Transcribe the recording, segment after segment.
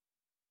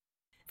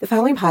The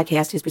following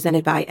podcast is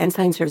presented by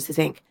Ensign Services,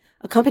 Inc.,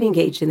 a company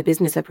engaged in the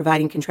business of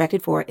providing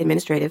contracted for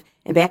administrative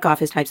and back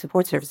office type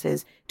support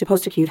services to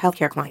post-acute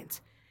healthcare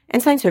clients.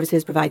 Ensign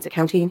Services provides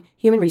accounting,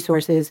 human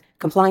resources,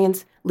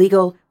 compliance,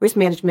 legal, risk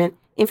management,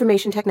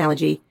 information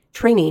technology,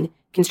 training,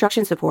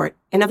 construction support,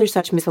 and other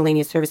such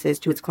miscellaneous services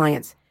to its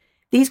clients.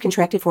 These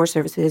contracted for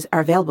services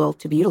are available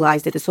to be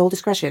utilized at the sole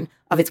discretion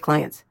of its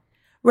clients.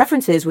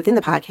 References within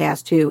the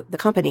podcast to the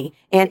company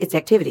and its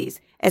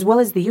activities, as well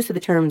as the use of the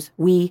terms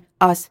we,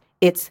 us,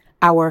 its,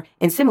 our,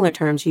 and similar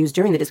terms used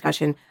during the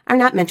discussion are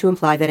not meant to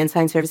imply that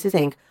Ensign Services,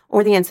 Inc.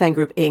 or the Ensign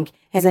Group, Inc.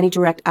 has any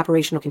direct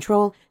operational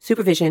control,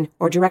 supervision,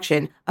 or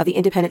direction of the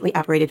independently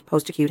operated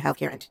post-acute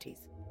healthcare entities.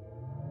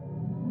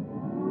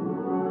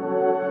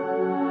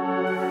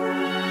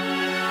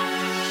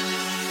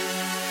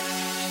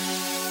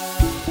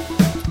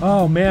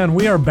 Oh man,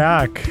 we are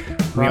back.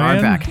 We Ryan?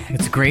 are back.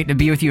 It's great to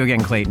be with you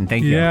again, Clayton.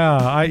 Thank you.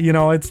 Yeah,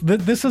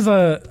 this is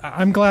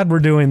I'm glad we're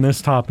doing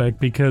this topic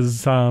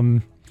because,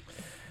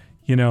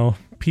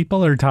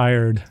 people are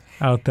tired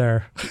out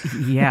there.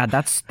 Yeah,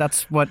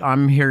 that's what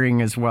I'm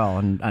hearing as well,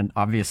 and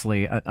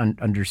obviously,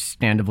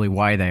 understandably,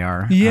 why they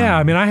are. Yeah,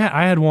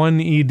 I had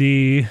one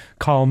ED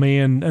call me,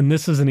 and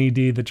this is an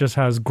ED that just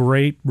has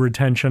great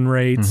retention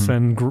rates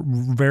and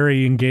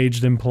very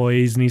engaged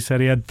employees, and he said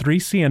he had 3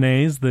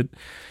 CNAs that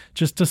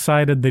just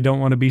decided they don't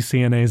want to be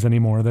CNAs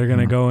anymore. They're going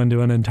to go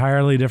into an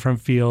entirely different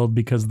field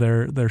because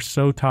they're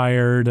so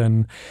tired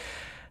and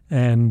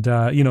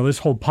this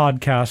whole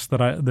podcast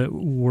that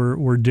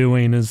we're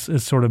doing is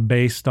sort of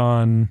based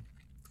on,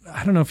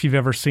 I don't know if you've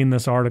ever seen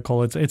this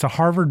article. It's a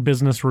Harvard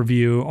Business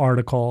Review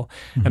article,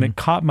 and it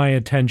caught my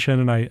attention,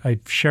 and I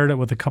shared it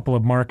with a couple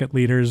of market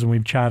leaders, and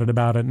we've chatted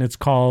about it, and it's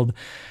called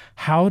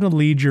How to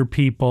Lead Your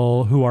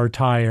People Who Are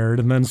Tired,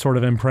 and then sort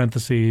of in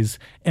parentheses,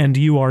 and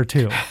you are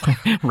too.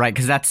 Right,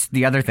 because that's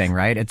the other thing,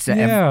 right? It's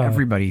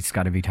everybody's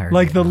got to be tired.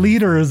 Like the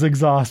leader is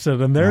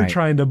exhausted, and they're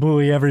trying to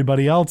buoy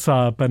everybody else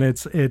up, and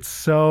it's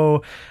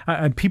so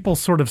people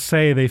sort of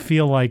say they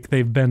feel like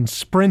they've been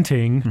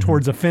sprinting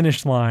towards a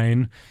finish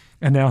line.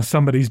 And now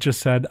somebody's just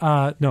said,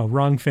 no,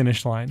 wrong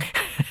finish line.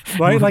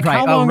 Right? Like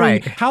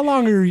how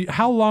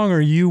long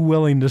are you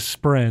willing to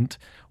sprint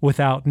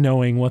without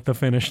knowing what the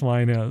finish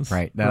line is?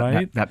 Right.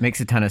 That makes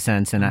a ton of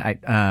sense. And I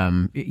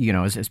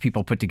as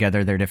people put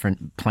together their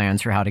different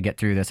plans for how to get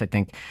through this, I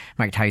think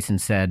Mike Tyson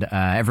said,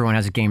 everyone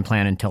has a game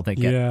plan until they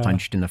get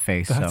punched in the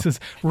face. That's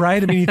just,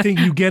 right? I mean, you think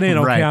you get in,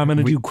 okay, I'm going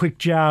to do quick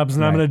jabs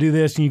and I'm going to do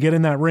this, and you get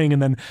in that ring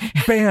and then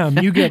bam,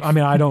 you get,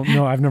 I don't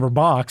know, I've never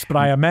boxed, but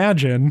I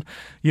imagine,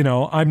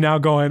 I'm now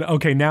going,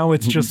 okay, now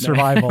it's just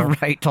survival.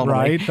 Right, totally.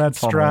 Right?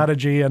 That's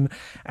strategy. And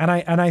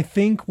I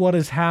think what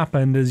has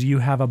happened is you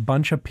have a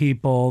bunch of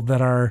people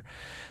that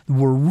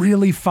were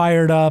really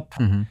fired up,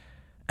 and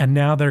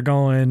now they're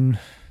going,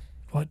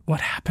 what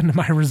happened to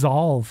my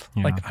resolve?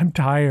 Yeah. Like, I'm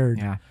tired.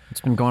 Yeah,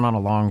 it's been going on a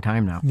long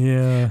time now.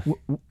 Yeah.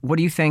 What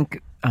do you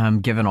think,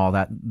 given all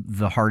that,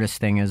 the hardest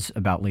thing is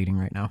about leading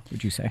right now,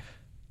 would you say?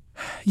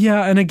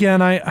 Yeah, and again,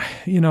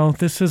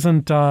 this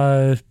isn't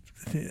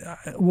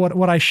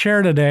what I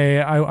share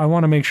today. I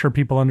want to make sure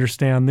people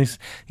understand these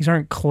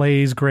aren't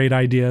Clay's great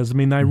ideas.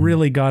 I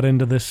really got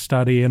into this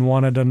study and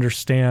wanted to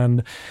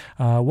understand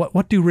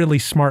what do really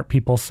smart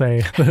people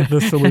say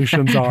the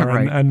solutions are,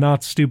 right, and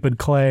not stupid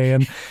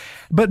Clay.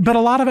 But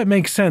a lot of it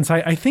makes sense.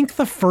 I think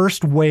the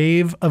first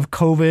wave of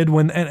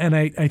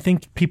COVID, I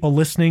think people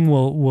listening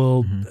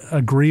will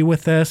agree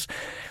with this.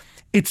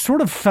 It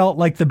sort of felt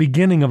like the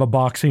beginning of a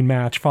boxing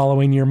match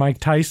following your Mike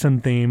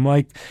Tyson theme.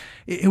 Like,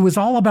 it was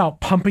all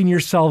about pumping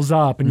yourselves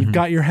up, and you've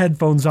got your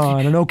headphones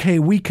on, and okay,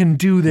 we can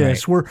do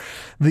this. Right.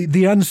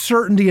 The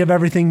uncertainty of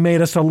everything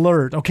made us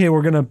alert. Okay,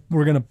 we're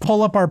gonna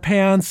pull up our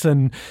pants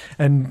and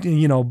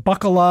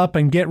buckle up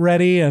and get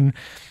ready. And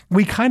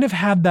we kind of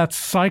had that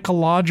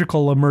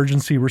psychological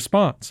emergency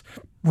response,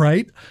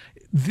 right?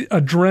 The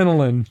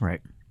adrenaline. Right.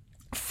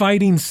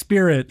 Fighting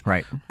spirit,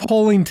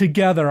 pulling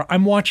together.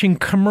 I'm watching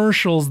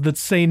commercials that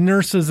say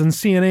nurses and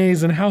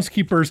CNAs and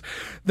housekeepers,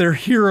 they're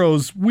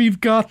heroes.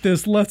 We've got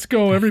this. Let's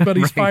go.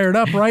 Everybody's fired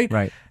up, right?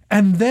 Right.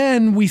 And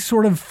then we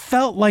sort of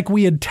felt like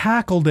we had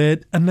tackled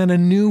it, and then a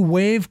new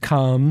wave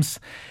comes,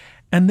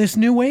 and this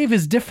new wave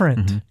is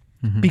different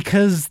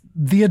because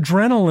the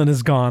adrenaline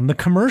is gone. The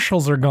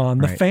commercials are gone.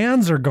 The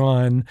fans are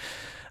gone.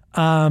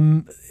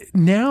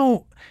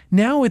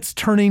 Now it's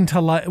turning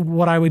to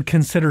what I would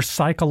consider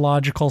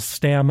psychological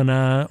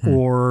stamina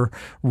or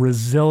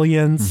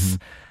resilience.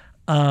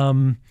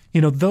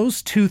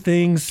 Those two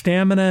things,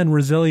 stamina and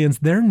resilience,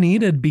 they're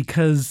needed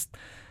because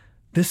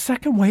this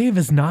second wave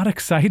is not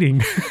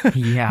exciting.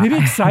 Yeah. Maybe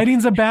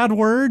exciting's a bad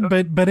word,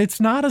 but it's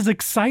not as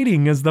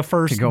exciting as the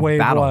first wave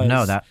battle. was.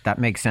 No, that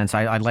makes sense.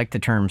 I like the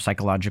term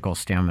psychological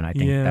stamina. I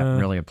think that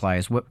really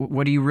applies.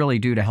 What do you really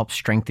do to help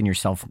strengthen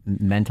yourself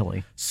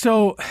mentally?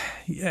 So,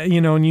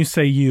 and you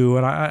say you,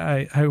 and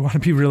I want to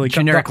be really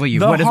generically you.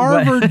 The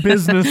Harvard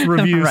Business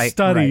Review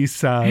study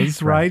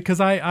says, right? Because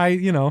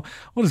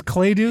what does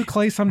Clay do?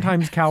 Clay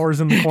sometimes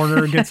cowers in the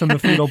corner, gets in the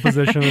fetal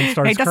position, and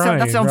starts crying.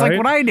 That sounds like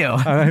what I do.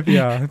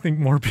 I think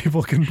more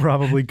people can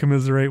probably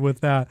commiserate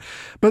with that.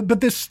 But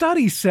this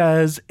study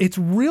says it's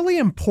really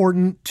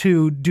important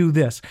to do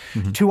this,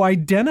 to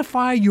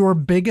identify your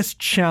biggest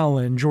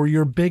challenge or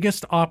your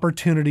biggest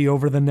opportunity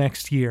over the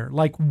next year.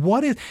 Like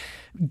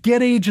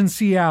get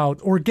agency out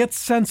or get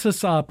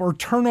census up or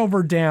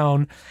turnover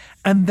down,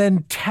 and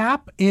then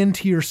tap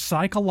into your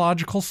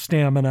psychological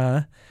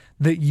stamina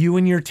that you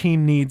and your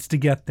team needs to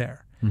get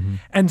there.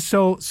 And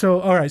so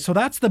all right, so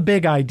that's the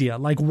big idea.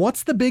 Like,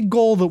 what's the big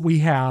goal that we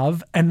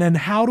have? And then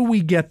how do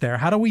we get there?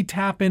 How do we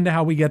tap into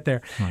how we get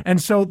there? Right.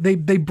 And so they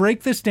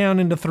break this down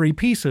into 3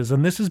 pieces.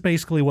 And this is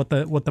basically what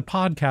the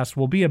podcast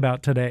will be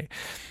about today.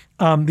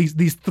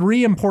 These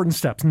 3 important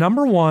steps.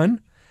 Number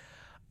 1,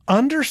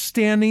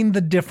 understanding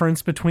the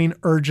difference between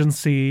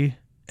urgency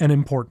and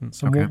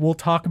importance. And we'll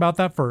talk about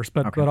that first,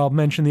 but I'll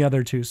mention the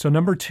other 2. So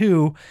number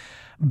 2,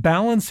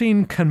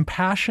 balancing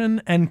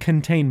compassion and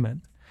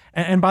containment.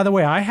 And by the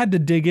way, I had to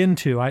dig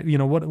into, what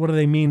do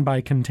they mean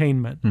by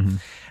containment?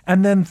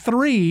 And then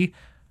 3,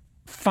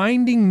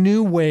 finding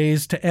new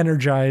ways to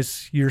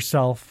energize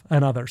yourself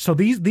and others. So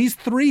these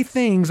 3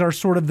 things are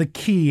sort of the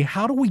key.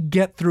 How do we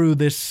get through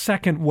this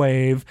second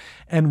wave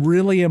and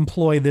really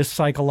employ this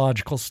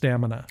psychological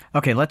stamina?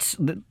 Okay,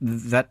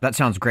 that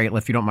sounds great.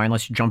 If you don't mind,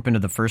 let's jump into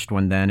the first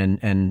one then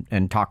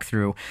and talk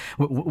through.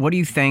 What do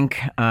you think?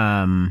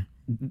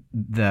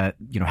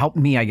 Help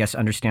me, I guess,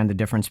 understand the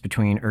difference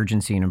between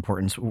urgency and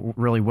importance.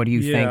 Really, what do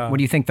you think? What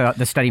do you think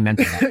the study meant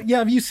by that?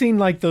 Have you seen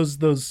like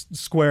those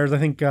squares? I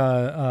think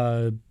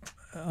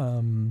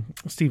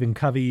Stephen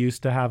Covey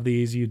used to have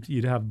these.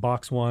 You'd have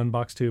box 1,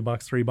 box 2,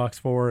 box 3, box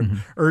 4,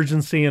 and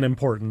urgency and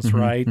importance,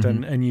 right?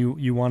 And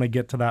you want to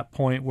get to that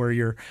point where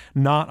you're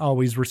not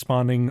always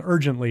responding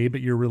urgently,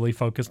 but you're really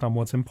focused on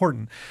what's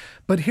important.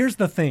 But here's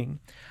the thing: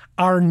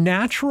 our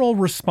natural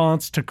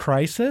response to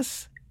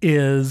crisis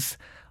is,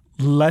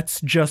 let's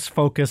just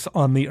focus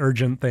on the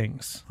urgent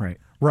things.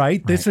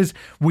 Right? This is,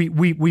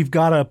 we've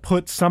got to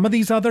put some of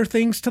these other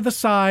things to the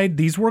side.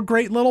 These were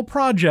great little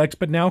projects,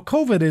 but now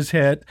COVID is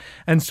hit.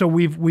 And so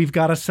we've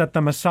got to set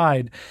them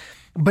aside.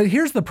 But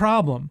here's the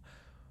problem.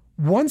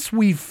 Once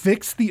we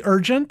fix the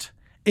urgent,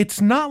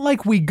 it's not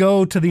like we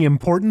go to the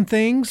important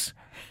things.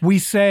 We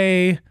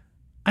say,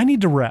 I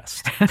need to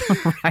rest.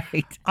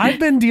 Right. I've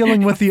been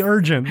dealing with the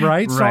urgent,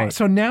 right? Right.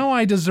 So now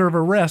I deserve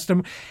a rest.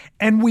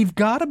 And we've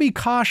got to be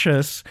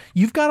cautious.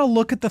 You've got to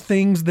look at the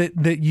things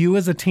that you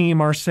as a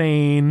team are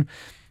saying,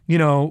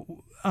 when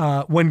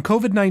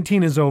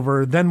COVID-19 is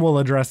over, then we'll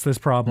address this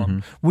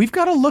problem. We've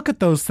got to look at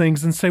those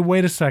things and say,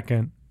 wait a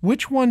second.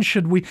 Which one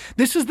should we?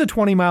 This is the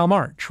 20-mile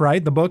march,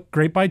 right? The book,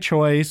 Great by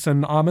Choice,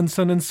 and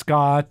Amundsen and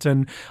Scott,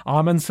 and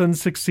Amundsen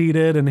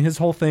succeeded, and his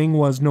whole thing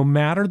was, no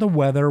matter the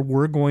weather,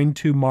 we're going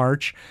to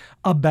march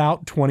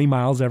about 20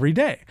 miles every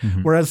day.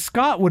 Whereas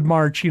Scott would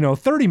march,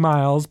 30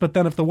 miles, but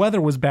then if the weather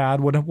was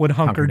bad, would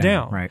hunker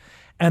down. Right.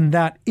 And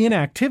that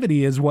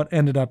inactivity is what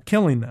ended up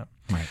killing them.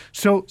 Right.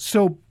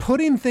 So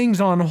putting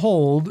things on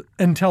hold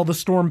until the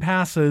storm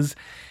passes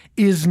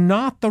is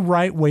not the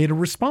right way to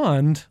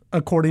respond,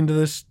 according to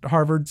this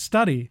Harvard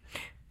study.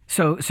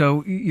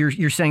 So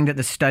you're saying that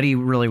the study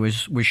really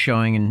was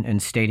showing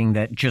and stating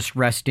that just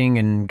resting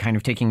and kind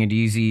of taking it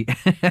easy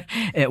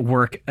at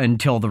work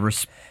until the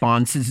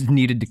response is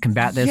needed to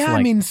combat this?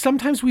 Yeah,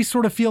 sometimes we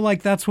sort of feel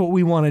like that's what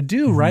we want to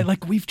do, right?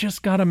 Like, we've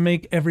just got to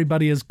make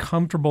everybody as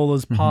comfortable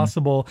as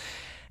possible.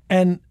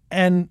 And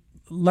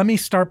let me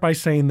start by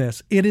saying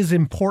this. It is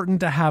important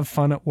to have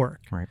fun at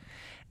work. Right.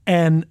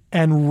 And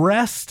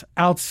rest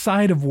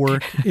outside of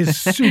work is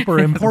super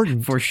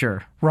important. For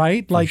sure.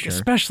 Right?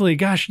 Especially,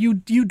 gosh, you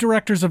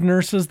directors of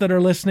nurses that are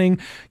listening,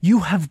 you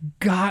have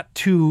got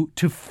to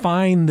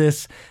find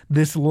this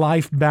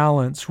life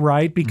balance,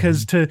 right?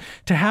 Because to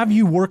have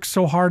you work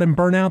so hard and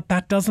burn out,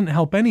 that doesn't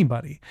help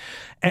anybody.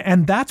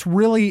 And that's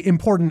really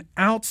important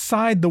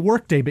outside the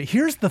workday. But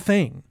here's the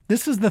thing.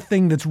 This is the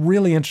thing that's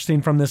really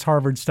interesting from this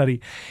Harvard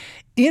study.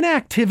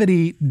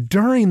 Inactivity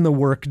during the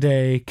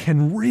workday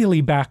can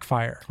really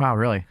backfire. Wow,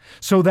 really?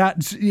 So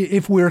that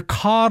if we're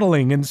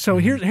coddling, and so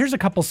here's a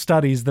couple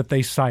studies that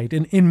they cite.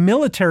 In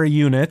military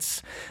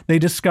units, they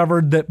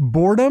discovered that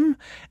boredom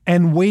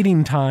and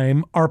waiting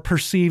time are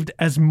perceived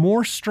as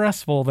more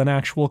stressful than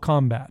actual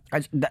combat.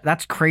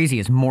 That's crazy.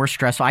 It's more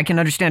stressful. I can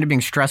understand it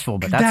being stressful,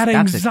 but that's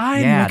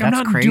anxiety. I'm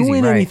not crazy,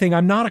 doing right. anything.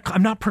 I'm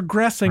not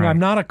progressing. Right. I'm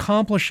not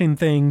accomplishing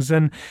things.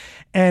 And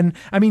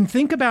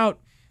think about.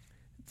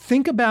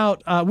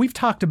 We've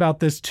talked about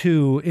this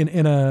too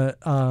in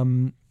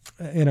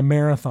a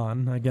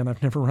marathon. Again,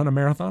 I've never run a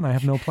marathon. I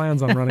have no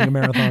plans on running a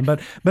marathon.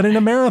 But in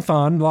a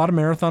marathon, a lot of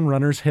marathon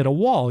runners hit a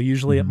wall,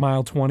 usually at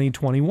mile 20,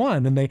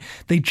 21, and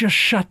they just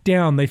shut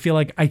down. They feel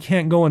like, I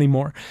can't go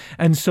anymore.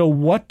 And so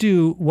what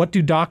do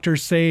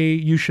doctors say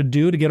you should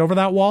do to get over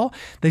that wall?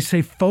 They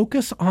say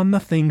focus on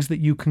the things that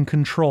you can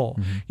control.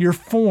 Your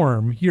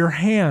form, your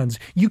hands.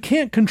 You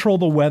can't control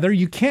the weather.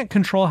 You can't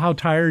control how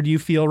tired you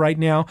feel right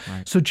now.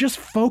 Right. So just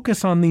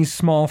focus on these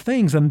small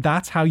things, and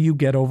that's how you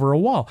get over a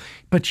wall.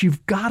 But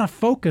you've got to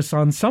focus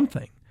on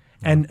something.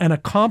 and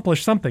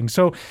accomplish something.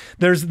 So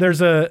there's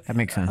That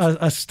makes sense.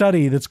 a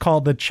study that's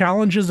called The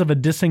Challenges of a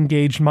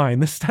Disengaged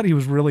Mind. This study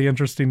was really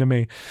interesting to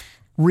me.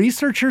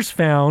 Researchers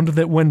found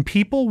that when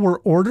people were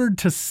ordered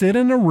to sit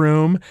in a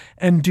room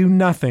and do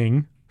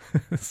nothing,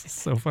 this is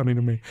so funny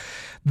to me,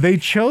 they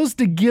chose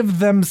to give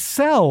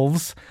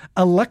themselves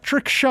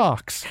electric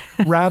shocks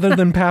rather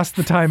than pass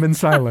the time in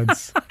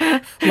silence.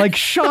 Like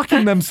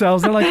shocking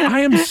themselves. They're like,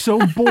 I am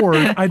so bored.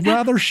 I'd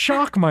rather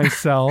shock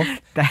myself.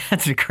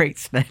 That's a great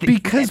study.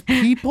 Because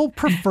people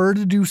prefer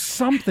to do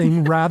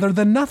something rather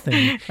than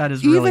nothing. That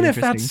is really Even if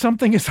interesting. that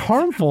something is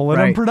harmful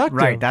and unproductive.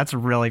 Right, that's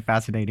really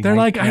fascinating. They're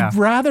like, I'd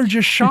rather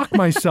just shock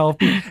myself.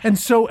 And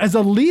so as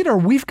a leader,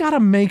 we've got to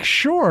make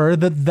sure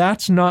that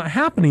that's not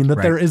happening,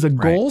 that there is a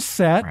goal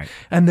set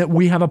and that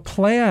we have a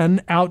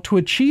plan out to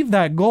achieve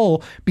that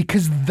goal,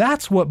 because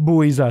that's what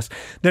buoys us.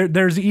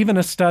 There's even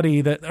a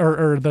study that,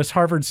 or this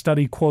Harvard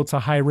study quotes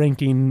a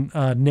high-ranking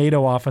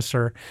NATO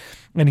officer,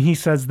 and he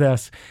says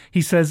this.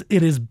 He says,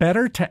 it is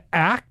better to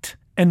act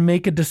and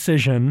make a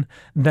decision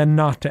than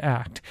not to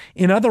act.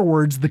 In other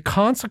words, the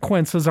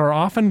consequences are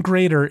often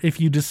greater if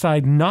you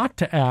decide not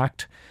to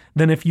act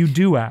than if you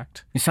do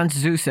act. Sun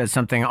Tzu says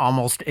something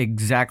almost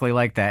exactly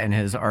like that in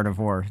his Art of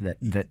War,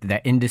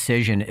 that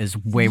indecision is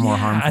way more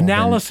harmful.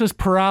 Analysis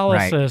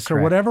paralysis, or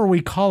correct. whatever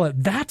we call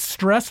it, that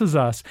stresses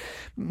us.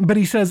 But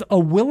he says a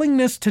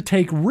willingness to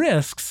take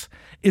risks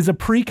is a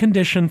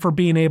precondition for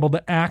being able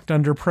to act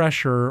under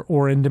pressure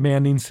or in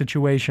demanding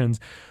situations.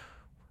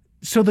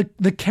 So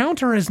the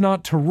counter is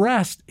not to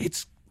rest,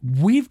 it's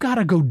we've got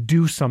to go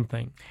do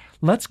something.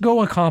 Let's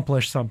go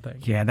accomplish something.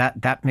 Yeah,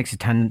 that makes a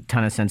ton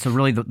of sense. So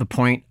really the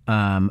point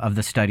of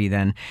the study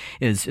then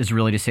is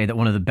really to say that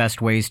one of the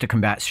best ways to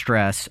combat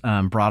stress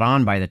brought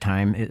on by the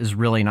time is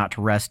really not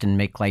to rest and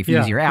make life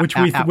easier at which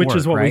work,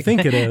 is what we right?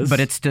 think it is. But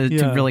it's to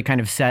really kind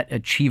of set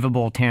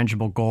achievable,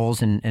 tangible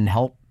goals and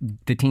help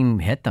the team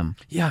hit them.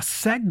 Yeah,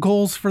 set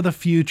goals for the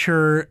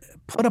future,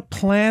 put a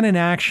plan in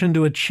action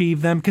to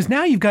achieve them, because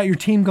now you've got your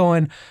team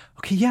going,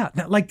 okay,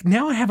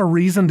 now I have a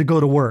reason to go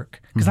to work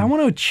because I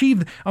want to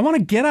achieve, I want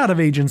to get out of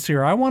agency,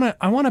 or I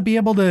want to be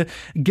able to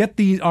get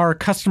our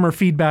customer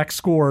feedback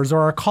scores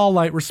or our call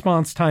light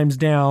response times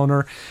down,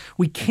 or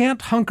we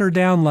can't hunker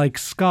down like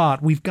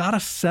Scott. We've got to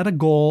set a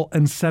goal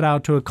and set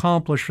out to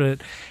accomplish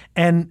it.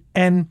 And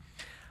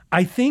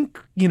I think,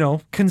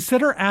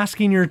 consider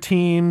asking your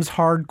teams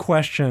hard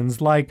questions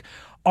like,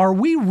 are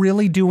we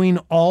really doing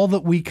all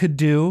that we could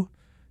do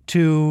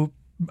to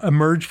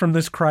emerge from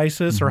this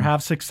crisis or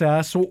have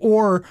success,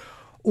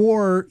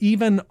 or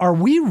even are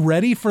we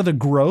ready for the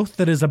growth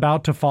that is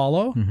about to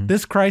follow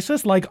this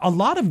crisis? Like, a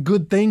lot of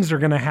good things are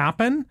going to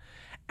happen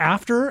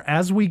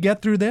as we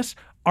get through this.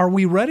 Are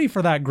we ready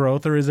for that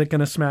growth, or is it going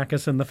to smack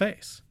us in the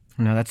face?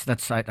 No,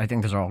 that's. I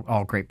think those are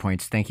all great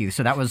points. Thank you.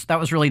 So that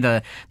was really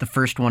the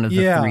first one of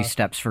the 3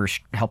 steps for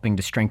helping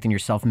to strengthen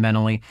yourself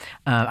mentally.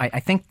 I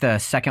think the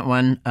second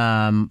one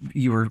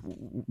you were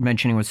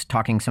mentioning was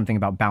talking something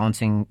about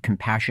balancing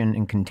compassion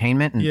and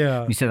containment. And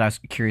you said I was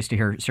curious to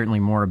hear certainly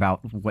more about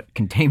what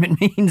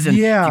containment means. And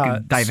if you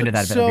could dive into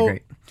that a bit, that'd be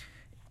great.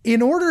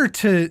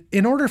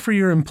 In order for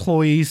your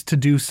employees to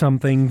do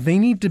something, they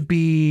need to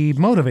be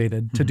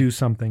motivated to do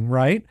something,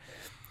 right?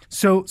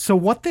 So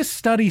what this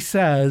study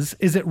says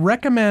is it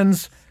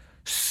recommends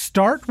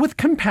start with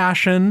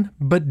compassion,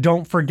 but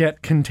don't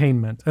forget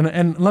containment.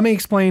 And let me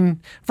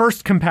explain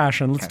first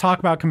compassion. Let's talk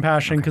about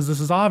compassion, because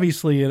this is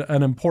obviously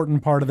an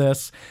important part of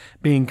this,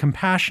 being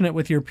compassionate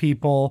with your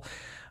people.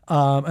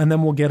 And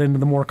then we'll get into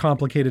the more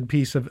complicated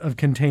piece of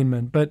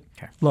containment. But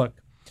look,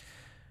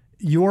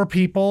 your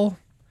people,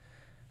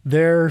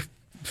 they're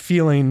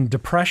feeling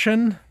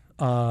depression,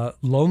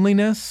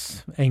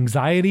 loneliness,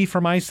 anxiety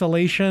from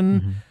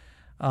isolation.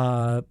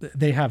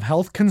 They have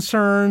health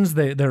concerns,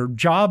 their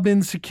job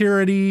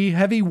insecurity,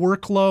 heavy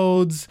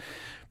workloads,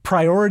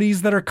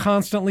 priorities that are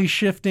constantly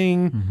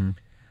shifting.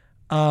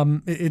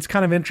 It's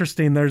kind of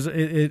interesting.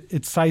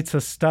 It cites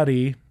a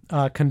study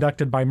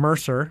conducted by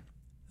Mercer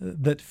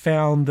that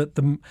found that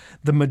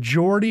the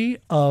majority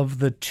of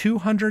the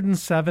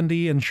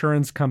 270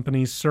 insurance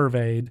companies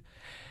surveyed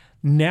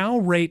now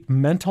rate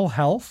mental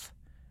health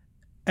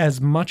as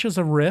much as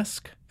a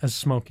risk as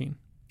smoking.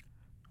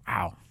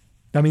 Wow.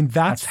 I mean,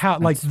 that's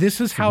this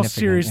is how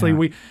seriously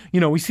we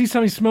see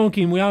somebody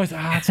smoking. We always,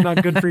 it's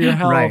not good for your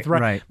health,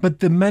 right? But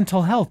the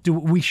mental health,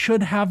 we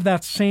should have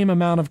that same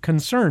amount of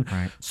concern.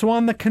 Right. So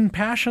on the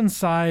compassion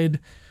side,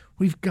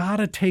 we've got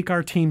to take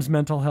our team's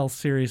mental health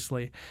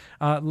seriously.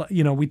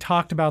 We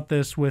talked about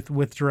this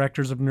with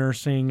directors of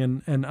nursing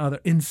and other.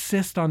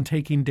 Insist on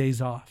taking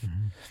days off.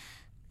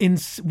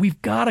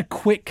 We've got to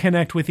quick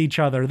connect with each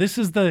other. This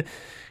is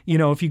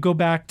if you go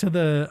back to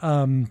the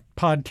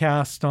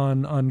podcast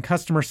on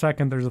Customer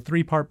Second, there's a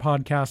 3-part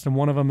podcast, and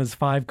one of them is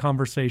 5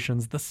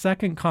 conversations. The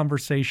second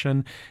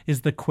conversation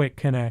is the quick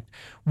connect.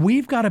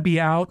 We've got to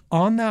be out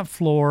on that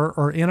floor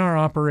or in our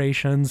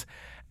operations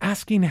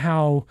asking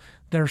how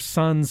their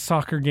son's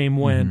soccer game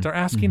went, or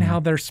asking how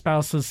their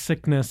spouse's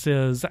sickness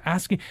is,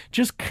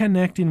 just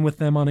connecting with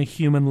them on a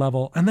human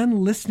level, and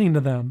then listening to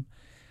them.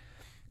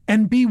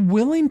 and be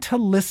willing to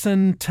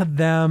listen to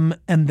them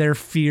and their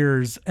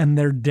fears and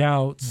their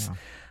doubts.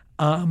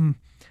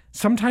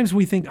 Sometimes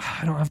we think,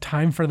 I don't have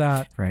time for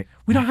that. Right.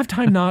 We don't have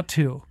time not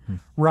to,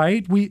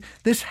 right?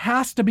 This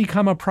has to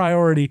become a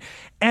priority.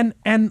 And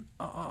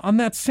on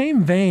that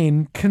same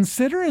vein,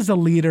 consider as a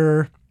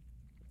leader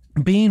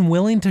being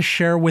willing to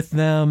share with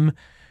them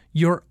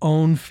your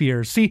own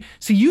fears. See,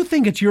 you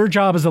think it's your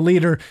job as a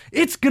leader.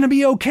 It's going to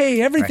be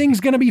okay. Everything's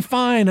going to be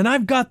fine. And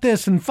I've got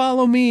this, and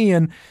follow me.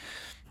 And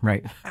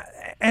right.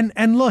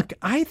 And look,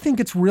 I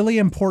think it's really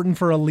important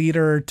for a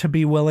leader to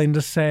be willing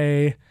to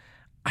say,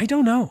 I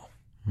don't know.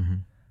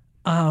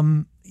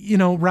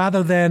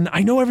 Rather than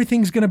I know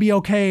everything's going to be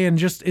okay. And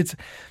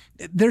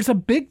there's a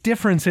big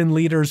difference in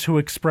leaders who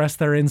express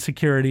their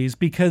insecurities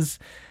because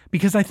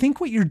I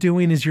think what you're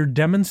doing is you're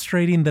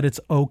demonstrating that it's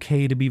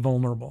okay to be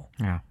vulnerable.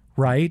 Yeah.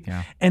 Right.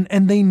 Yeah.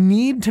 And they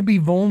need to be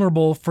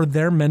vulnerable for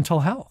their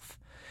mental health.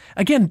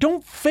 Again,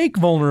 don't fake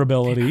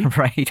vulnerability.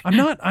 Right. I'm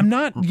not,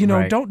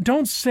 Right.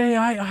 don't say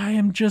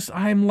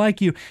I'm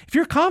like you. If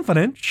you're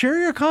confident, share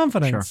your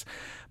confidence.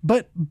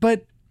 Sure.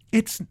 But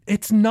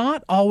it's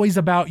not always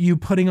about you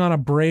putting on a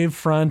brave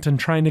front and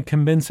trying to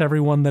convince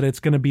everyone that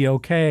it's going to be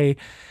okay.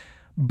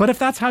 But if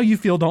that's how you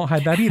feel, don't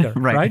hide that either.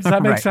 Right. Does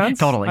that make sense?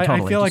 Totally.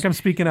 I feel like I'm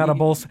speaking out of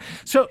both.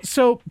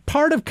 So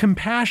part of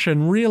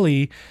compassion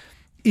really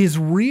is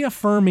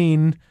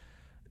reaffirming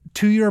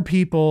to your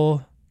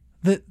people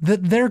that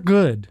they're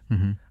good,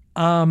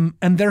 and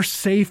they're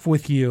safe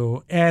with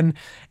you, and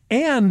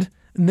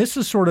this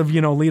is sort of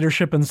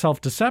leadership and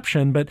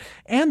self-deception,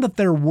 and that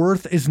their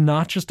worth is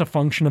not just a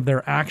function of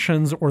their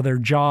actions or their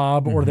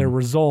job or their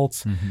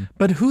results,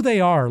 but who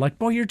they are. Like,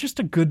 boy, you're just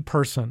a good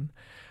person.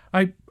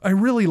 I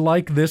really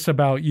like this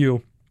about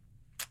you.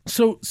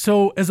 So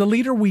as a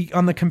leader,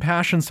 on the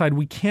compassion side,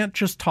 we can't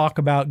just talk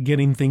about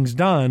getting things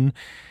done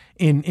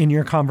in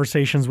your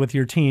conversations with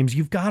your teams.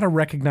 You've got to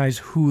recognize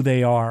who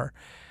they are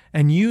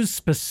and use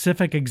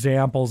specific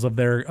examples of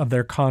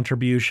their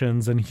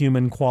contributions and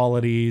human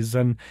qualities.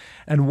 And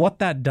what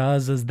that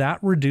does is that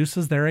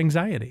reduces their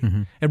anxiety.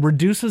 It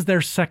reduces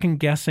their second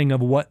guessing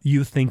of what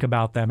you think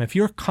about them. If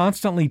you're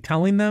constantly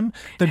telling them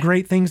the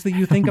great things that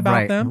you think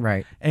about them,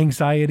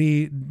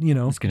 anxiety,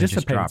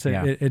 dissipates.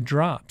 It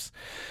drops.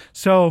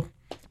 So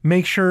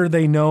make sure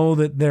they know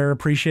that they're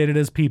appreciated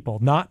as people,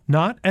 not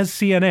as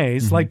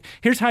CNAs. Like,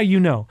 here's how you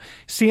know.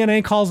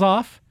 CNA calls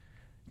off.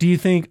 Do you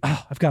think,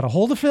 I've got a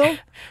hole to fill,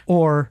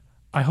 or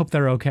I hope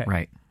they're okay?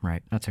 Right.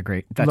 That's a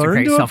great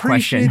Learn to self-question.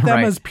 appreciate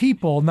them as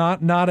people,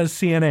 not as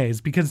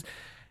CNAs, because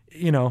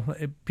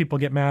people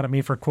get mad at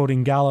me for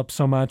quoting Gallup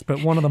so much,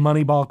 but one of the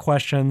Moneyball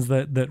questions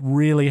that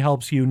really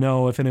helps you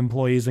know if an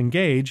employee is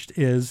engaged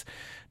is,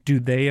 do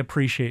they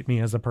appreciate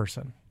me as a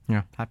person?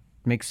 Yeah.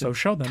 Makes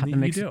show them that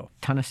you do. A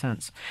ton of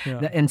sense.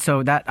 Yeah. And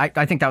so that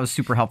I think that was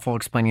super helpful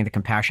explaining the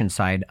compassion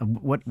side.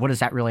 What does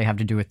that really have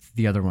to do with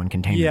the other one,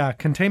 containment? Yeah,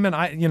 containment.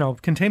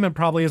 Containment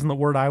probably isn't the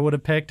word I would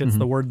have picked. It's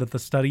the word that the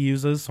study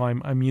uses, so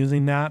I'm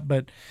using that.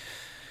 But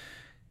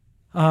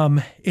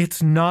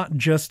it's not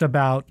just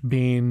about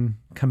being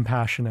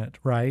compassionate,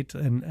 right?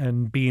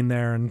 And being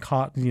there and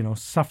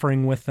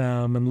suffering with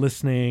them and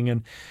listening,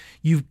 and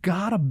you've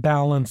got to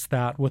balance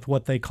that with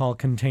what they call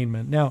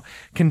containment. Now,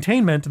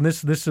 containment, and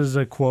this is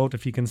a quote.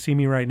 If you can see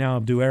me right now, I'll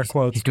do air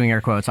quotes. He's doing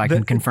air quotes. I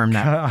can confirm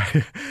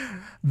that.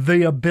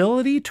 The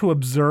ability to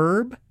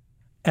observe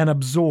and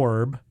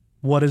absorb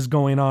what is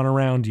going on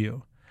around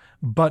you,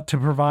 but to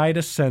provide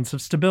a sense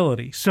of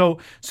stability. So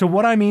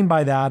what I mean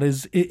by that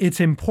is it's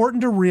important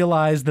to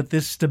realize that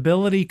this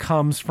stability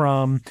comes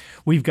from,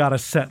 we've got to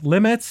set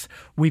limits,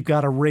 we've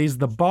got to raise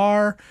the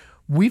bar,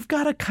 we've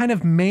got to kind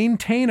of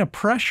maintain a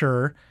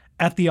pressure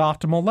at the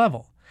optimal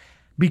level,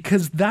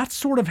 because that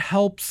sort of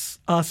helps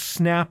us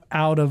snap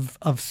out of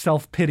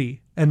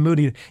self-pity and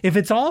moody. If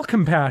it's all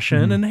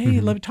compassion and, hey,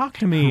 let me talk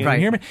to me and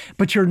hear me,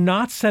 but you're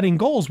not setting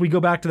goals, we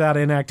go back to that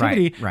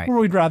inactivity where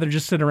we'd rather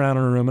just sit around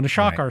in a room and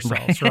shock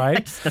ourselves,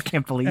 right? I still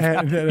can't believe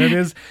that. It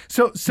is.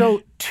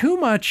 So too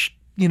much,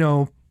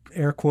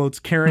 air quotes,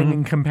 caring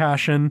and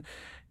compassion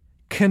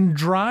can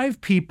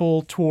drive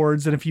people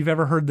towards, and if you've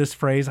ever heard this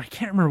phrase, I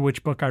can't remember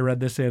which book I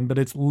read this in, but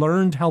it's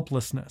learned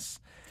helplessness.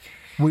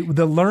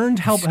 The learned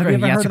help. Have you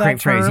ever heard of that great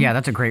term? phrase. Yeah,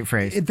 that's a great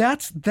phrase.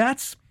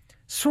 That's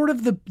sort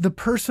of the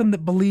person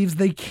that believes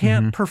they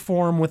can't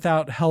perform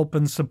without help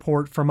and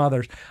support from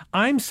others.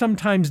 I'm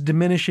sometimes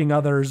diminishing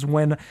others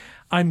when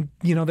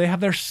they have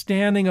their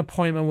standing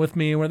appointment with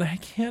me where I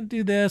can't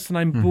do this, and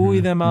I'm buoy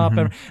them up,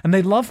 and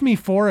they love me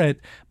for it,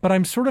 but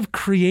I'm sort of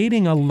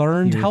creating a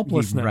learned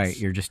helplessness.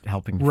 You're just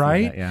helping.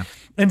 Right. That, yeah.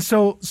 And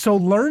so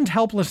learned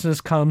helplessness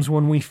comes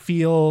when we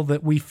feel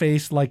that we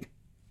face like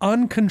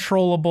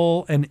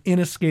uncontrollable and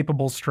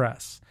inescapable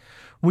stress.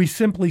 We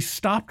simply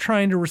stop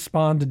trying to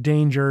respond to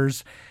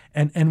dangers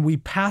and we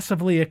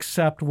passively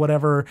accept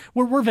whatever.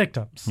 We're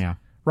victims. Yeah.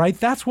 Right?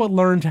 That's what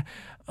learned.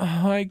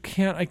 I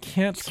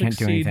can't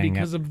succeed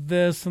because of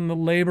this, and the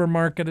labor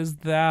market is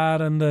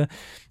that, and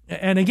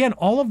again,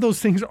 all of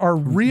those things are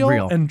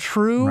real and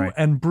true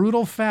and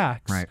brutal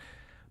facts. Right.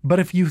 But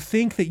if you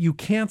think that you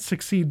can't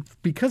succeed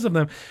because of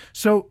them,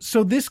 so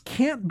this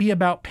can't be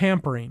about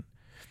pampering.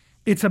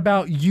 It's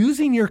about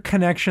using your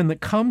connection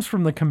that comes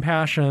from the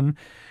compassion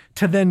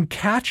to then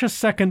catch a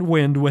second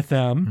wind with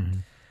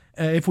them.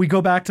 If we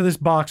go back to this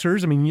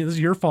boxers, I mean, this is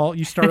your fault.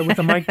 You started with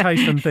the Mike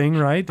Tyson thing,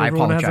 right?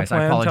 Everyone has a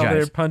plan until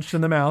they're punched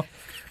in the mouth.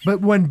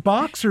 But when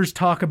boxers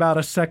talk about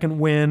a second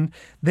wind,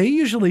 they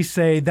usually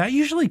say that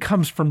usually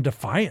comes from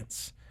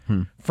defiance,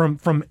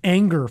 from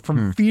anger,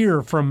 from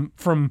fear,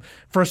 from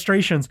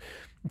frustrations,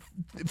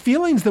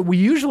 feelings that we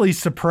usually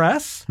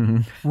suppress,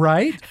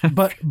 right?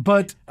 But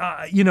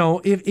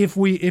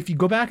if you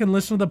go back and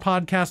listen to the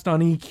podcast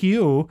on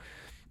EQ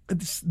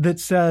that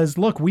says,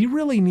 look, we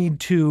really need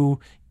to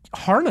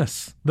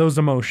harness those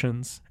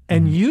emotions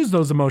and use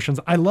those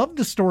emotions. I love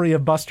the story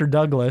of Buster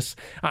Douglas.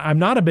 I'm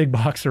not a big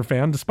boxer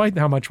fan, despite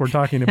how much we're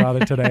talking about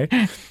it today.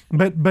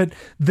 But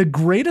the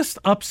greatest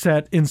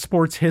upset in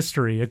sports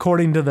history,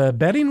 according to the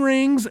betting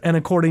rings and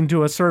according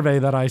to a survey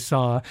that I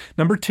saw,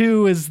 number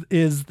 2 is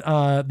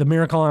the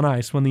Miracle on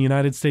Ice when the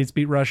United States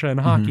beat Russia in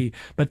hockey.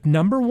 But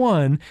number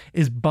 1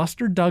 is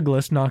Buster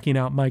Douglas knocking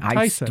out Mike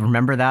Tyson. I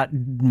remember that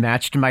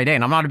match to my day,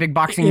 and I'm not a big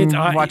boxing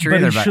watcher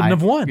either. But he shouldn't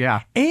have won.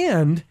 Yeah,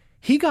 and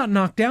he got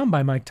knocked down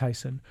by Mike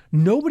Tyson.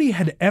 Nobody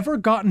had ever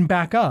gotten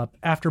back up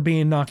after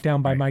being knocked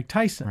down by Mike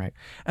Tyson. Right.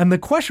 And the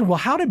question, well,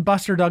 how did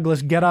Buster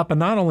Douglas get up and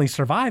not only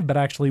survive, but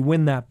actually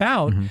win that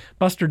bout?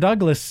 Buster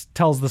Douglas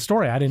tells the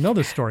story. I didn't know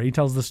this story. He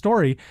tells the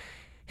story.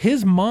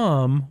 His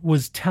mom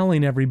was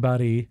telling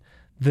everybody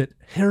that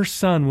her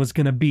son was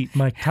going to beat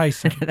Mike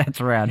Tyson. That's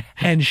rad.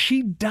 And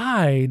she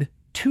died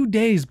 2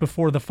 days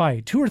before the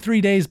fight, 2 or 3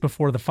 days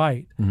before the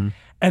fight.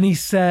 And he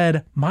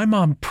said, my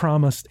mom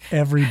promised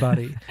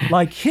everybody.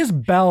 Like his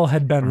bell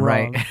had been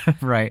rung.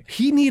 Right.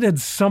 He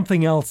needed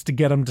something else to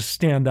get him to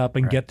stand up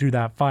and get through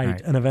that fight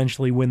and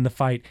eventually win the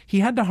fight. He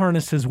had to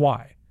harness his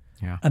why.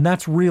 Yeah. And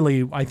that's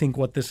really, I think,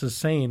 what this is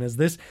saying is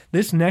this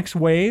next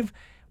wave,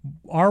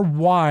 our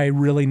why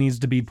really needs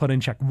to be put in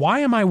check. Why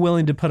am I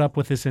willing to put up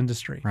with this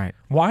industry? Right.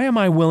 Why am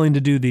I willing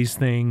to do these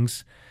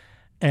things?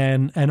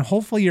 And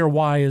hopefully your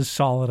why is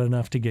solid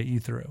enough to get you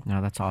through.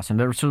 No, that's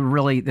awesome. So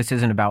really, this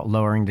isn't about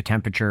lowering the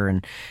temperature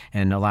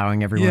and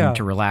allowing everyone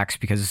to relax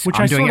because which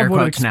I'm I doing sort air of would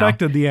have quotes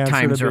expected now. the answer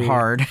Times to be. are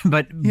hard,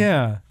 but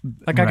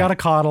like I got to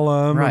coddle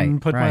them and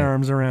put my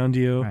arms around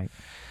you. Right.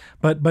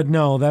 But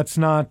no, that's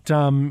not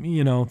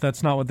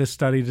that's not what this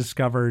study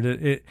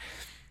discovered.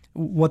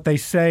 What they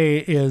say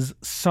is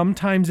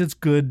sometimes it's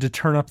good to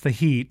turn up the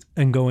heat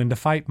and go into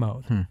fight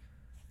mode.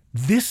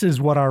 This is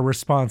what our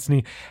response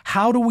needs.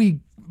 How do we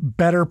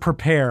better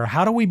prepare?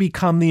 How do we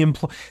become the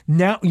employer?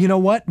 Now, you know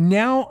what?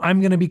 Now I'm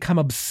going to become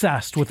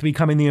obsessed with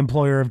becoming the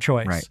employer of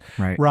choice.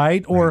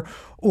 Right?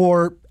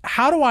 Or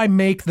how do I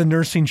make the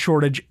nursing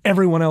shortage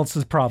everyone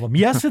else's problem?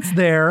 Yes, it's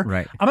there.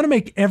 Right. I'm going to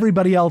make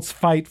everybody else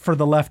fight for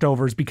the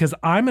leftovers because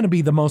I'm going to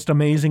be the most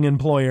amazing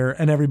employer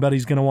and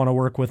everybody's going to want to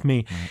work with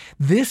me.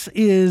 This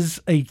is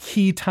a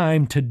key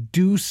time to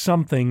do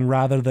something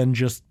rather than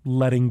just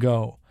letting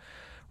go.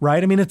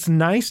 Right? I mean, it's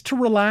nice to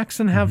relax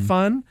and have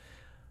fun,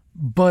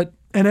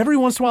 and every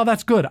once in a while,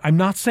 that's good. I'm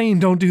not saying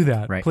don't do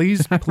that. Right.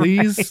 Please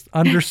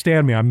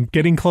understand me. I'm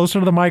getting closer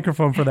to the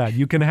microphone for that.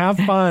 You can have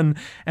fun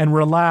and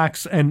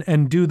relax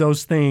and do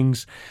those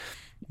things,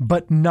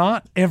 but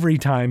not every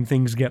time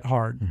things get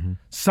hard.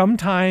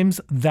 Sometimes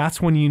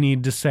that's when you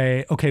need to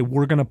say, okay,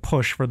 we're going to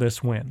push for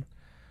this win.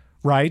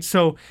 Right?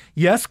 So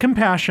yes,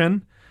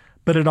 compassion,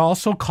 but it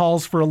also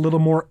calls for a little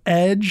more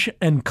edge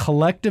and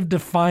collective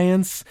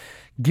defiance.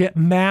 Get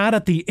mad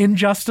at the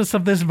injustice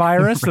of this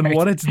virus and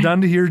what it's done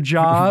to your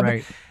job.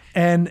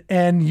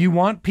 And you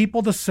want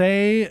people to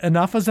say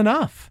enough is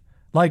enough.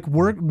 Like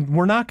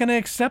we're not going to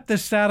accept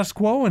this status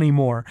quo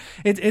anymore.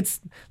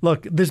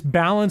 Look, this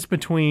balance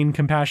between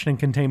compassion and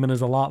containment is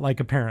a lot like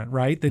a parent,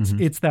 right?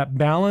 It's that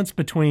balance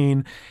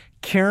between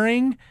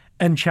caring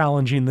and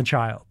challenging the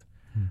child.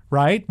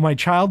 Right? My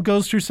child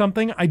goes through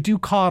something, I do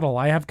coddle,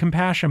 I have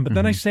compassion, but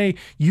then I say,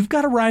 you've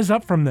got to rise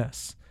up from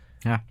this.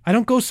 Yeah. I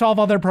don't go solve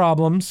all their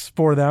problems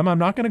for them. I'm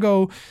not going to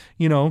go,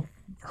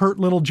 hurt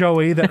little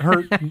Joey that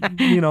hurt,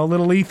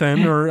 little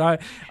Ethan. Or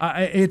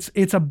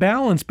it's a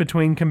balance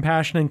between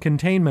compassion and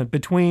containment,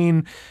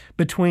 between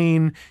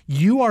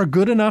you are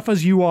good enough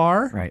as you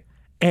are, right,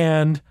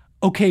 and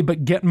okay,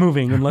 but get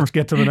moving and let's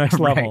get to the next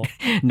level.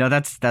 No,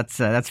 that's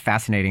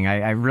fascinating.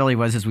 I really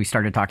was, as we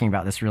started talking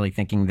about this, really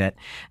thinking that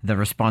the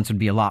response would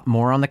be a lot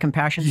more on the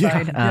compassion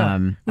side.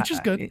 Which is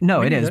good.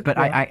 No, it is. But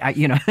I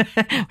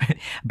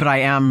but I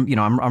am,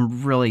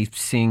 I'm really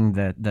seeing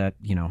the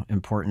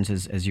importance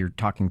as you're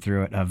talking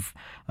through it of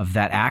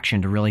that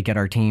action to really get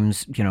our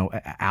teams,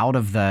 out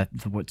of the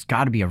what's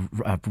got to be a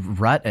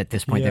rut at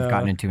this point they've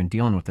gotten into in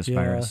dealing with this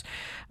virus.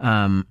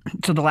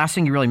 So the last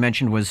thing you really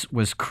mentioned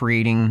was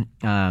creating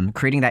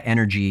that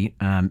energy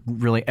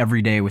really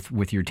every day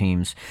with your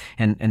teams.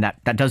 And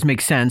that does make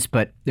sense.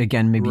 But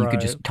again, maybe you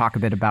could just talk a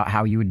bit about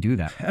how you would do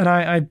that.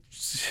 And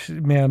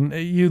man,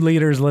 you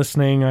leaders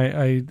listening,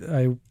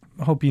 I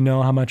hope you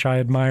know how much I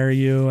admire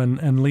you,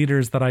 and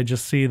leaders that I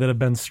just see that have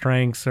been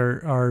strengths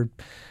are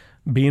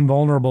being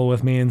vulnerable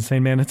with me and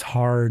saying, man, it's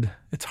hard.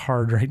 It's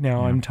hard right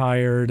now. I'm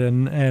tired.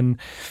 And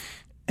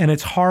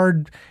it's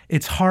hard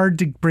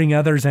to bring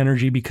others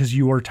energy because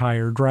you are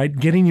tired, right?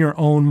 Getting your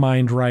own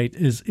mind right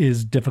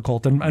is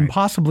difficult and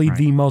possibly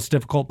the most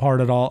difficult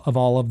part of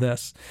all of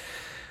this.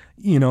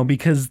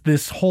 Because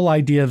this whole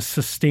idea of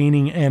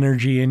sustaining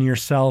energy in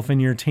yourself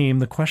and your team,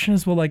 the question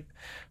is, well, like,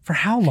 for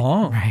how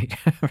long? Right.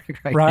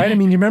 Right? I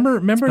mean, you remember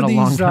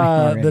these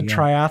already, the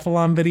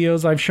triathlon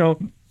videos I've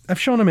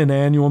shown them in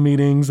annual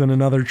meetings and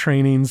in other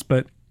trainings,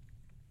 but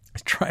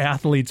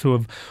triathletes who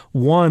have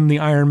won the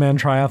Ironman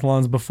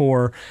triathlons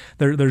before,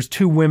 there's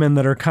two women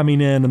that are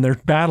coming in and they're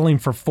battling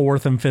for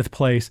 4th and 5th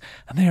place,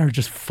 and they are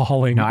just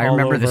falling. No, I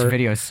remember over. this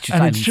video. It's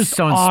just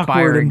so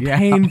awkward and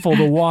painful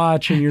to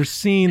watch, and you're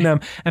seeing them.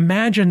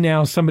 Imagine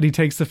now somebody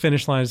takes the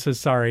finish line and says,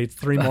 "Sorry, it's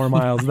 3 more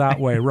miles that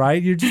way." Right?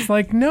 You're just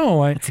like,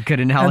 no. That's a good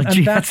analogy.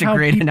 And that's a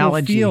great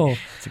analogy. Feel.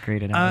 It's a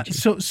great analogy.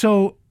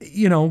 So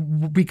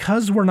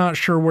because we're not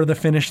sure where the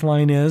finish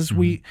line is,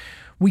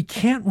 we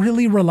can't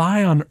really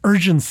rely on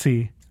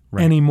urgency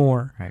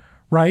anymore.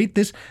 Right?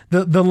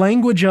 The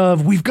language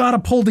of we've got to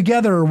pull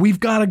together, we've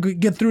got to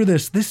get through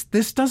this.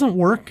 This doesn't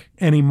work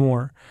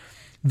anymore.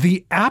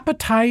 The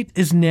appetite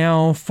is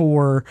now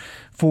for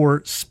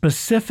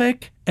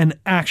specific and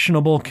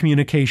actionable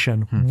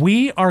communication.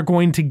 We are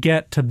going to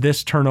get to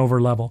this turnover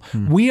level.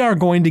 We are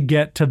going to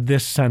get to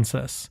this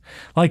census.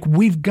 Like,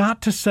 we've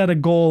got to set a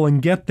goal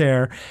and get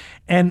there.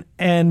 And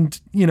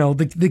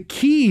the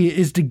key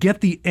is to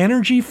get the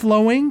energy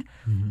flowing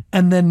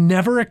and then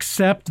never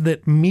accept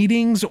that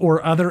meetings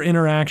or other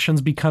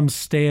interactions become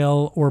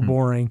stale or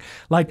boring.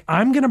 Like,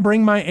 I'm going to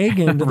bring my A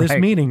game to this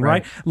meeting,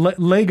 right? The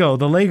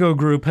Lego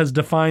group has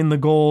defined the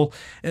goal,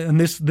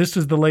 and this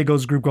is the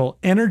Lego's group goal: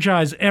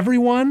 energize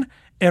everyone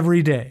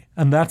every day.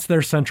 And that's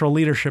their central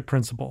leadership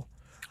principle.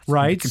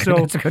 Right?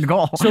 That's a good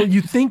goal. So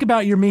you think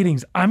about your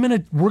meetings.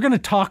 We're going to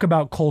talk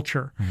about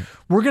culture.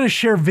 We're going to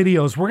share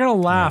videos. We're going to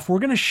laugh. We're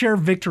going to share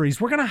victories.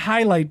 We're going to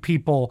highlight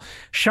people,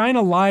 shine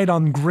a light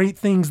on great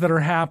things that are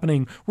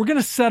happening. We're going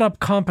to set up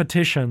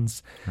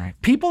competitions.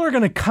 People are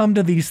going to come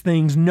to these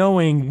things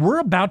knowing we're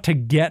about to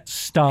get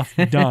stuff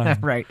done.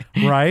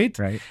 Right?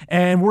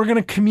 And we're going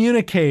to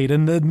communicate,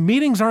 and the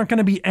meetings aren't going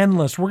to be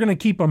endless. We're going to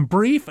keep them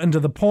brief and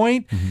to the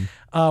point.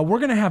 We're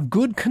going to have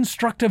good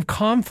constructive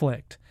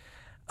conflict.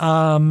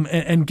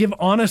 And give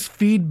honest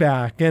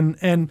feedback.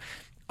 And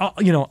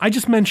I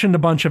just mentioned a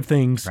bunch of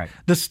things.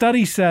 The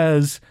study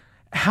says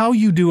how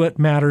you do it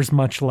matters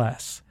much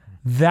less.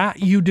 That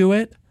you do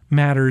it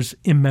matters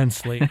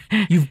immensely.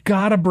 You've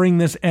got to bring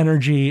this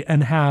energy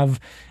and have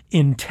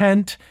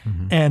intent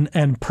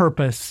and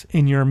purpose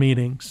in your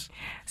meetings.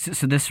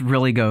 So this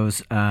really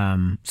goes.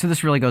 So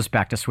this really goes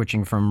back to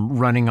switching from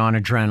running on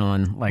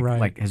adrenaline,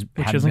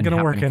 which isn't going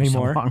to work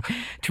anymore,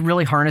 to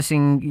really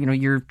harnessing,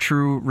 your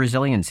true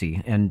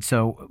resiliency. And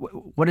so,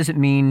 what does it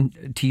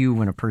mean to you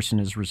when a person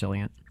is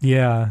resilient?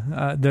 Yeah,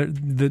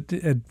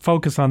 the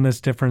focus on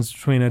this difference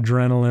between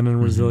adrenaline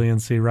and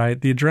resiliency.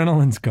 Right, the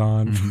adrenaline's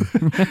gone.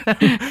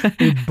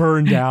 It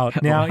burned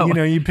out. Now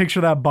you picture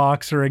that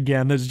boxer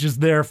again that's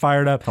just there,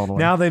 fired up. Totally.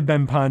 Now they've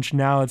been punched.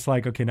 Now it's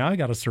like, okay, now I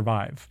got to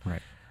survive.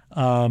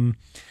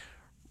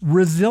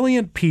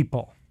 Resilient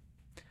people,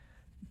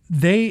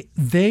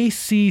 they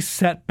see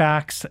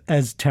setbacks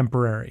as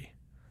temporary.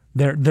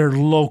 They're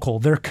local,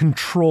 they're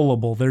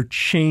controllable, they're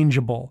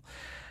changeable.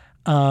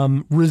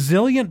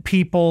 Resilient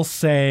people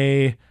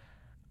say,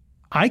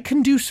 I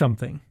can do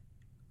something.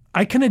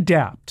 I can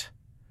adapt.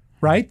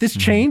 Right? This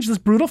change, this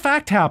brutal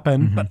fact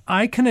happened, but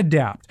I can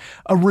adapt.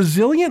 A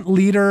resilient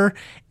leader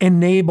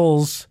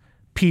enables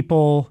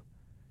people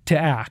to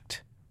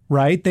act.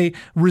 Right?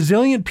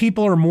 Resilient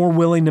people are more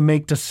willing to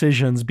make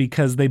decisions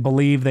because they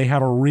believe they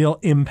have a real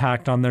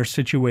impact on their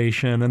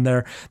situation, and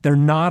they're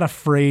not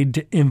afraid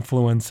to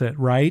influence it,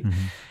 right?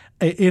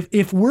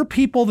 If we're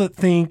people that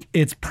think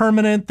it's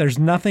permanent, there's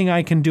nothing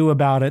I can do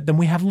about it, then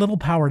we have little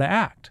power to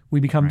act. We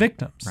become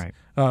victims.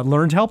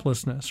 Learned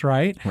helplessness,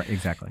 right?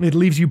 Exactly. It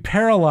leaves you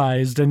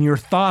paralyzed and your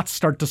thoughts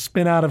start to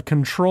spin out of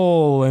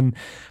control.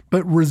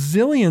 But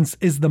resilience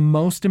is the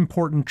most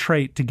important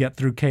trait to get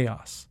through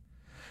chaos.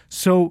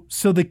 So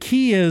the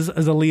key is,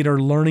 as a leader,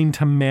 learning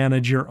to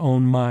manage your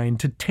own mind,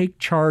 to take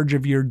charge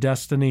of your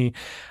destiny.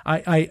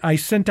 I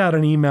sent out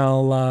an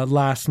email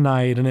last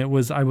night, and I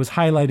was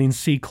highlighting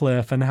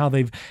Seacliff and how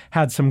they've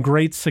had some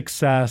great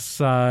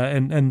success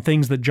and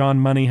things that John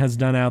Money has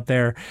done out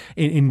there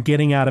in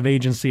getting out of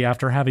agency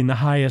after having the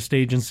highest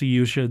agency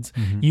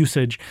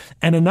usage.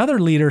 And another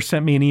leader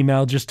sent me an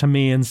email just to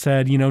me and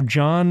said,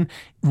 John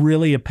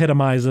really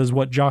epitomizes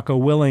what Jocko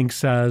Willink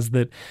says,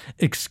 that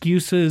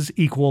excuses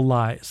equal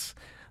lies.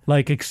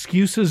 Like,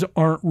 excuses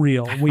aren't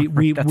real.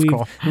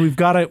 We've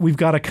got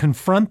to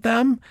confront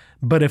them,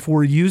 but if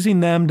we're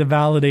using them to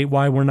validate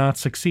why we're not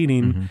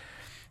succeeding.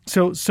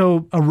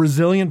 So a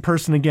resilient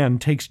person, again,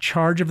 takes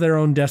charge of their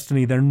own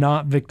destiny. They're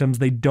not victims.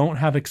 They don't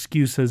have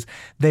excuses.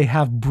 They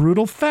have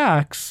brutal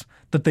facts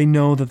that they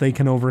know that they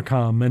can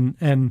overcome.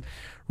 And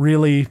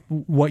really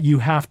what you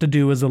have to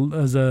do as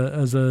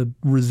a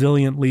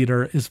resilient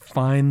leader is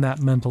find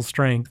that mental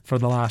strength for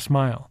the last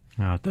mile.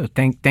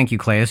 Thank you,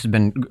 Clay. This has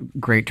been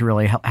great to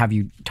really have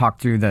you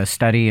talk through the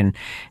study,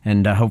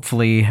 and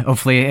hopefully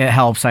it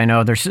helps. I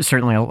know there's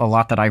certainly a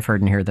lot that I've heard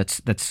in here that's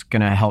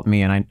going to help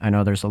me, and I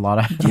know there's a lot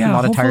of tired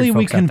folks hopefully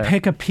we can out there.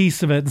 pick a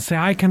piece of it and say,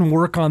 I can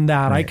work on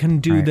that. I can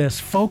do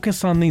this.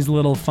 Focus on these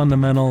little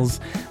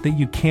fundamentals that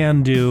you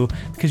can do,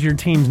 because your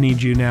teams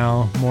need you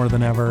now more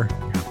than ever,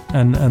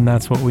 and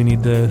that's what we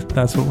need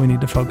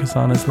to focus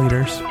on as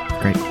leaders.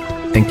 Great.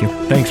 Thank you.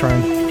 Thanks,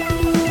 Ryan.